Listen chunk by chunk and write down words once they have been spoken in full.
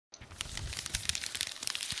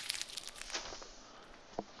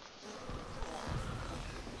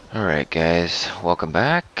Alright guys, welcome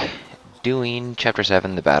back. Doing Chapter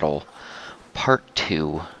 7, The Battle, Part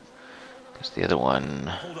 2. Because the other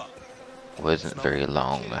one wasn't very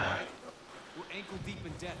long. We're ankle deep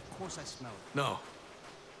in death. Of course I smell it. No,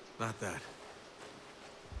 not that.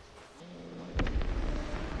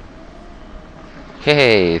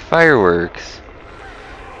 Hey, fireworks!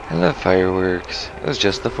 I love fireworks. It was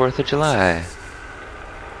just the 4th of July.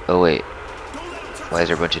 Oh wait, why is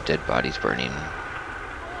there a bunch of dead bodies burning?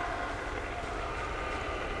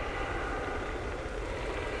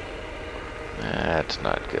 That's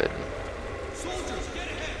not good. Soldiers, get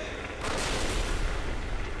ahead.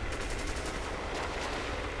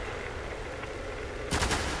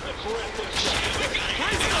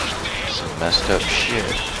 Some messed up shit.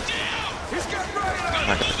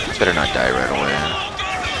 Better not die right away.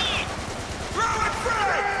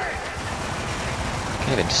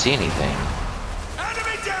 Can't even see anything.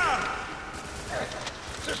 Enemy down!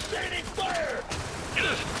 Sustaining fire!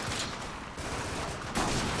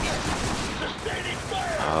 Sustaining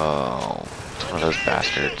fire! Oh, it's one of those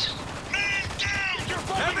bastards.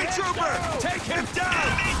 Heavy trooper! Take him down!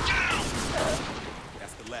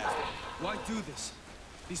 That's the last one. Why do this?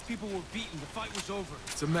 These people were beaten. The fight was over.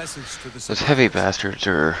 It's a message to the Those heavy bastards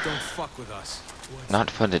are Don't fuck with us. not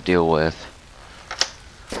fun to deal with.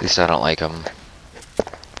 At least I don't like them.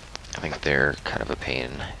 I think they're kind of a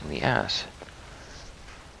pain in the ass.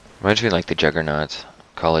 Reminds me like the Juggernauts,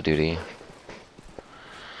 Call of Duty.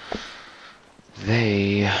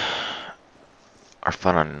 They are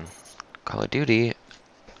fun on Call of Duty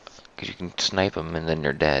because you can snipe them and then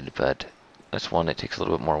you're dead, but this one it takes a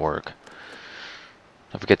little bit more work.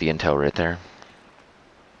 Don't forget the intel right there.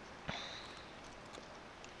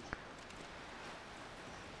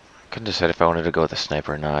 Couldn't decide if I wanted to go with a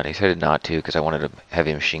sniper or not. I decided not to because I wanted a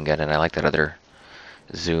heavy machine gun and I like that other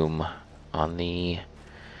zoom on the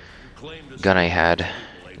gun I had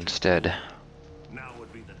instead. Now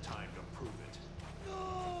would be the time to prove it.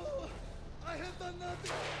 No, I have done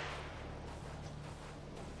nothing.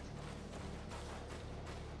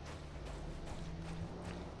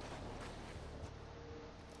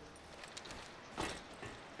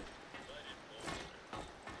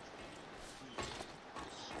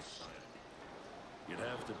 You'd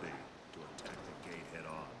have to be to attack the gate head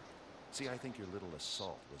on. See, I think your little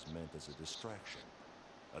assault was meant as a distraction.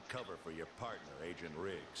 A cover for your partner, Agent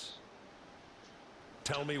Riggs.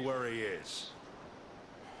 Tell me where he is.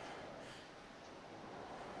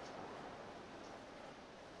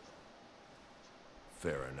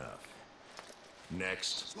 Fair enough.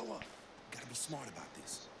 Next. Slow up. Gotta be smart about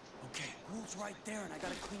this. Okay, Wolf's right there, and I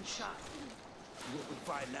got a clean shot. What we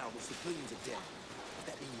find now, the civilians are dead.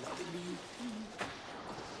 Does that mean nothing to you?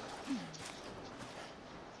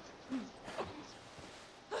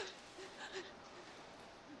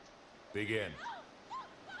 Begin.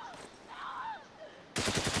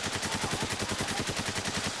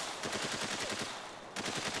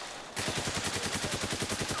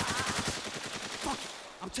 Fuck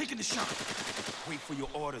it. I'm taking the shot. Wait for your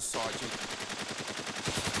orders, Sergeant.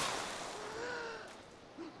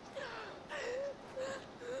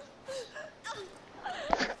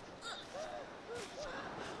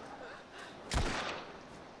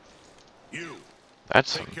 You.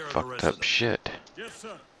 That's some Take care of the fucked rest up of them. shit. Yes,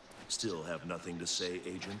 sir. Still have nothing to say,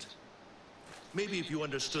 Agent? Maybe if you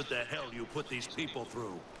understood the hell you put these people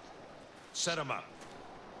through. Set them up.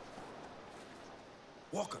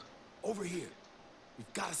 Walker, over here.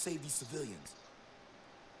 We've got to save these civilians.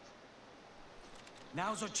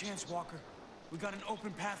 Now's our chance, Walker. We got an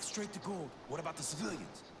open path straight to gold. What about the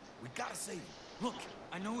civilians? We gotta save them. Look,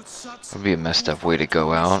 I know it sucks. That would be a messed up way to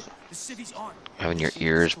go out. The cities aren't. Having your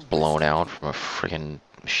ears blown out from a freaking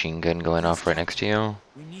machine gun going off right next to you.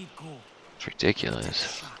 We need gold. It's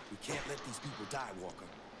ridiculous. Shot. We can't let these people die, Walker.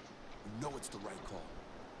 We know it's the right call.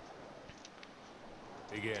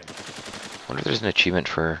 Begin. I wonder if there's an achievement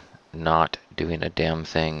for not doing a damn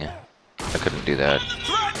thing. I couldn't do that.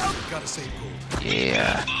 Gotta save gold.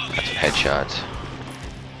 Yeah, got some headshots.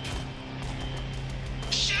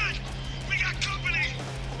 Shit! We got company!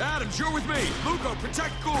 Adams, you're with me. Lugo,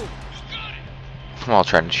 protect gold. I'm all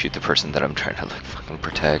trying to shoot the person that I'm trying to like fucking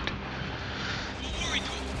protect.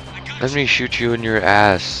 Let me shoot you in your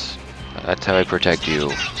ass. That's how I protect you.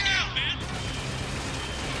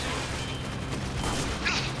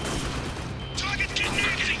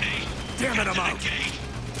 Damn it, I'm out.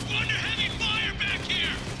 Under heavy fire back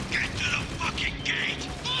here! Get to the fucking gate!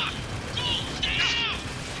 Fuck! Gold, stay down!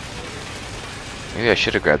 Maybe I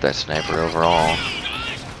should have grabbed that sniper overall.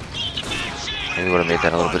 Maybe would have made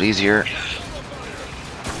that a little bit easier.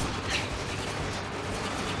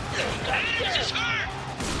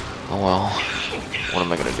 Oh well. What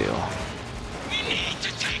am I gonna do? We need to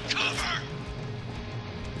take cover!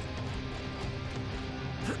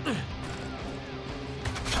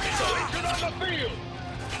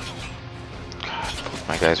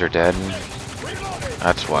 My guys are dead.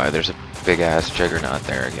 That's why there's a big ass juggernaut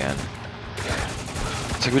there again.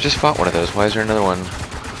 It's like we just fought one of those. Why is there another one?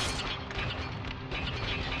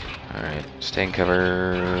 Alright, stay in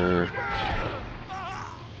cover.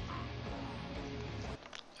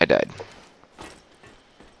 I died.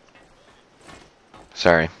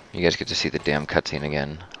 Sorry, you guys get to see the damn cutscene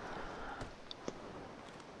again.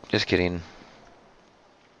 Just kidding.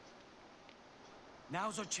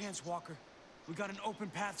 Now's our chance, Walker. We got an open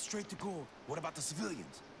path straight to gold. What about the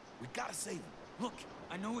civilians? We gotta save them. Look,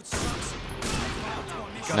 I know it sucks.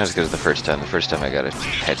 Not as good as the first time. The first time I got a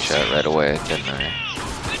headshot right away, didn't I?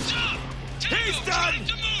 He's done!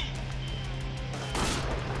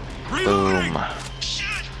 Boom.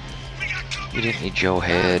 Shit! We got company! You didn't need Joe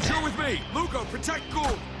Head. You're with me. Lugo, protect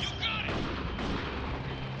Gould. You got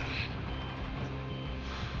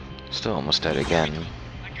it! Still almost dead again.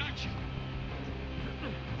 I got you.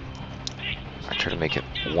 I try to make it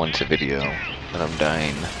once a video, but I'm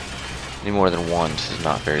dying. Any more than once is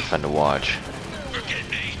not very fun to watch. Forget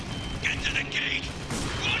me! Get to the gate!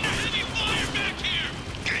 We're under heavy fire back here!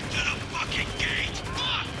 Get to the fucking gate!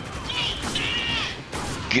 Fuck! Gould, stay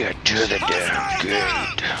down! Get to the damn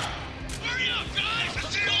gate. Hurry up, guys! I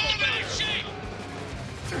see all of that shit!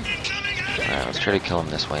 Incoming heavy! Alright, let's try to kill him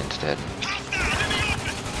this way instead. Hostile in the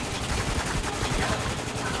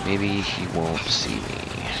open! Maybe he won't see me.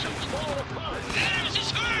 There's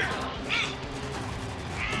his hurt!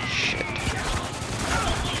 Shit.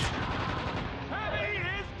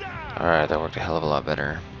 Alright, that worked a hell of a lot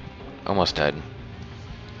better. Almost died.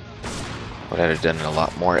 Would have done a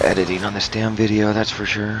lot more editing on this damn video, that's for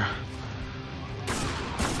sure.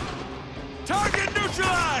 Target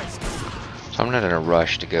neutralized! So I'm not in a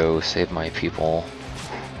rush to go save my people,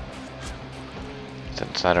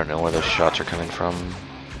 since I don't know where those shots are coming from.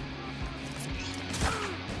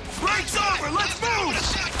 Break's over! Let's move!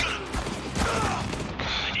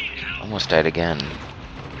 Almost died again.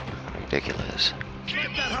 Ridiculous.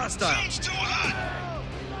 Get that hostile! Sounds too hot!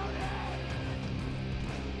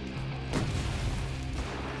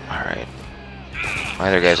 Alright. My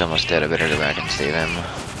other guy's almost dead, I better go back and save him.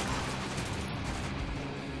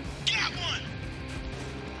 Got one!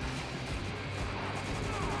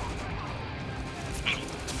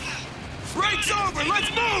 Break's over! Let's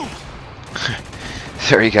move!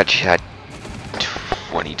 Sorry, got shot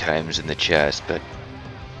 20 times in the chest, but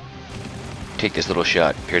take this little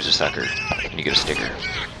shot. Here's a sucker, and you get a sticker.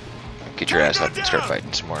 Get your ass up and start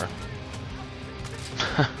fighting some more.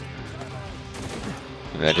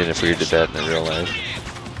 Imagine if we did that in the real life.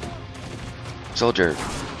 Soldier,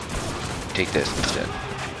 take this instead.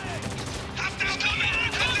 Hostiles coming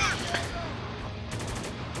in cover!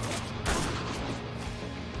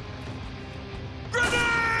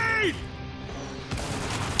 Grenade!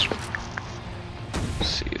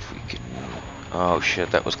 Let's see if we can... Oh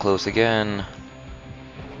shit, that was close again.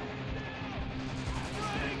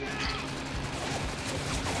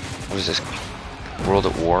 What is this? World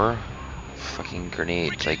at War? Fucking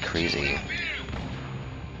grenades like crazy.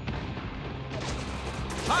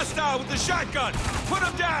 Hostile with the shotgun! Put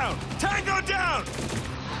him down! Tango down!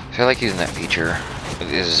 So I like using that feature,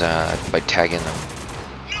 is by tagging them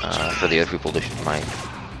for the other people to my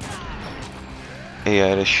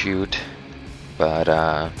AI to shoot, but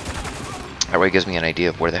that way it gives me an idea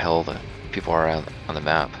of where the hell the people are on the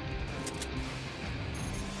map.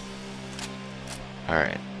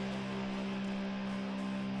 Alright,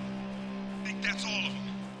 I think that's all of them.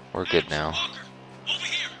 we're good now. Walker, over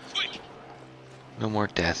here, quick! No more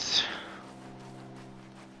deaths.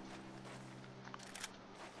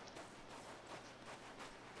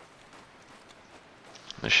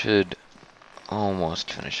 I should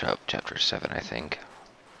almost finish up chapter 7, I think.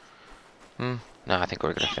 No, I think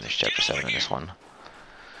we're gonna finish chapter 7 in this one.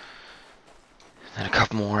 And a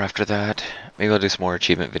couple more after that. Maybe I'll do some more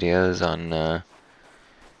achievement videos on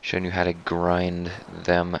showing you how to grind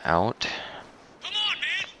them out. Come on,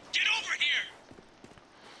 man! Get over here!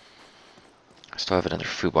 I still have another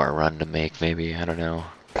foobar run to make, maybe, I don't know.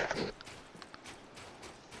 I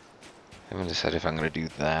haven't decided if I'm gonna do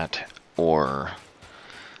that or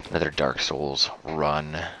another Dark Souls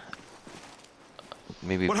run.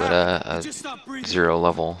 Maybe What put happened? a You just stopped breathing. 0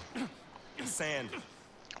 level Sand.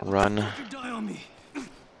 run. You die on me.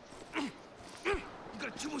 You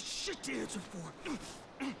got too much shit to answer for.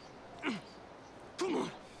 Come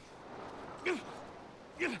on. You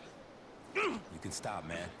can stop,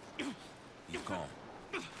 man. He's gone.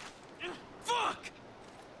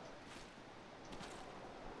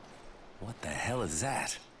 hell is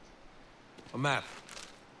that? A map.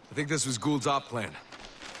 I think this was Gould's op plan.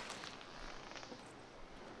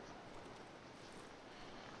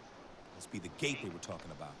 Must be the gate they were talking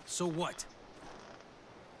about. So what?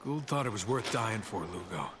 Gould thought it was worth dying for,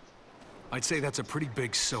 Lugo. I'd say that's a pretty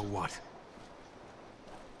big so what.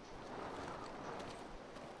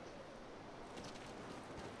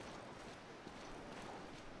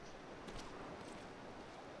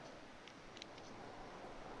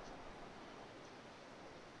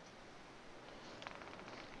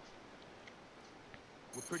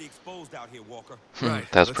 We're pretty exposed out here, Walker. Right,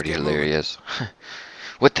 That was let's pretty get moving. hilarious.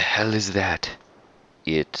 What the hell is that?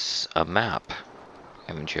 It's a map.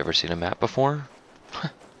 Haven't you ever seen a map before?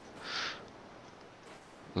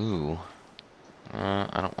 Ooh.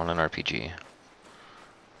 I don't want an RPG.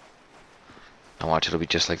 I watch it'll be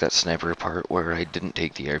just like that sniper part where I didn't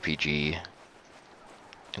take the RPG.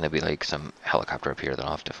 And there'll be like some helicopter up here that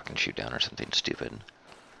I'll have to fucking shoot down or something stupid.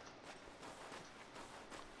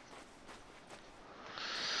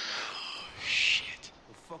 Shit.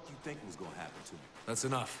 What the fuck you think was gonna happen to me? That's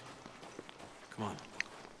enough. Come on.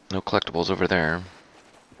 No collectibles over there.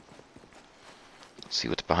 Let's see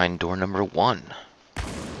what's behind door number 1.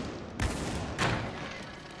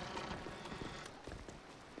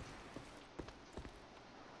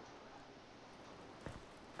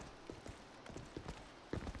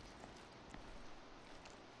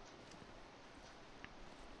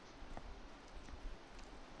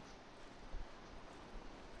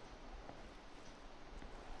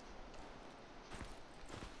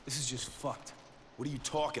 This is just fucked. What are you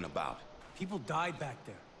talking about? People died back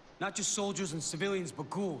there. Not just soldiers and civilians, but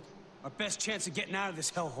Gould. Our best chance of getting out of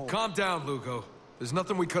this hellhole. Calm down, Lugo. There's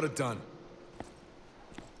nothing we could have done.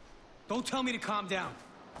 Don't tell me to calm down.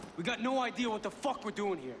 We got no idea what the fuck we're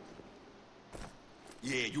doing here.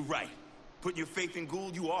 Yeah, you're right. Putting your faith in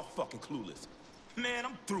Gould, you are fucking clueless. Man,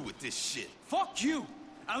 I'm through with this shit. Fuck you!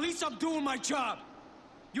 At least I'm doing my job.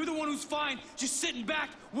 You're the one who's fine, just sitting back,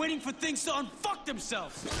 waiting for things to unfuck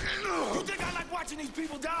themselves. You think I like watching these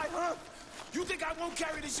people die, huh? You think I won't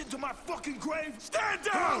carry this shit to my fucking grave? Stand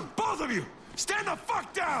down! Both of you! Stand the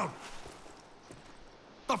fuck down!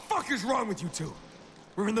 The fuck is wrong with you two?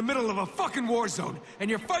 We're in the middle of a fucking war zone, and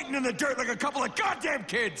you're fighting in the dirt like a couple of goddamn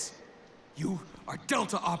kids! You are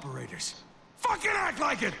Delta operators. Fucking act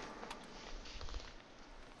like it!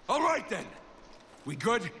 All right then. We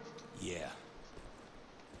good? Yeah.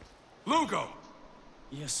 Lugo!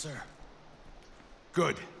 Yes, sir.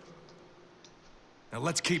 Good. Now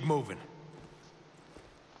let's keep moving.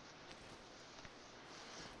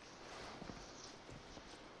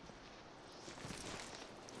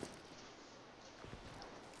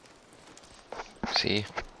 See?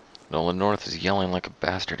 Nolan North is yelling like a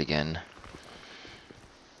bastard again.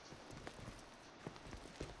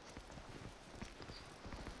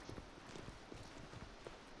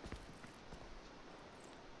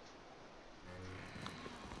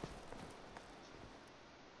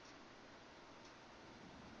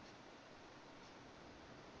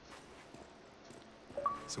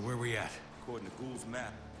 So where we at? According to Gould's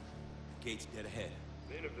map, the gate's dead ahead.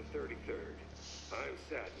 Men of the 33rd, I'm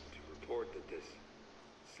saddened to report that this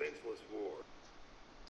senseless war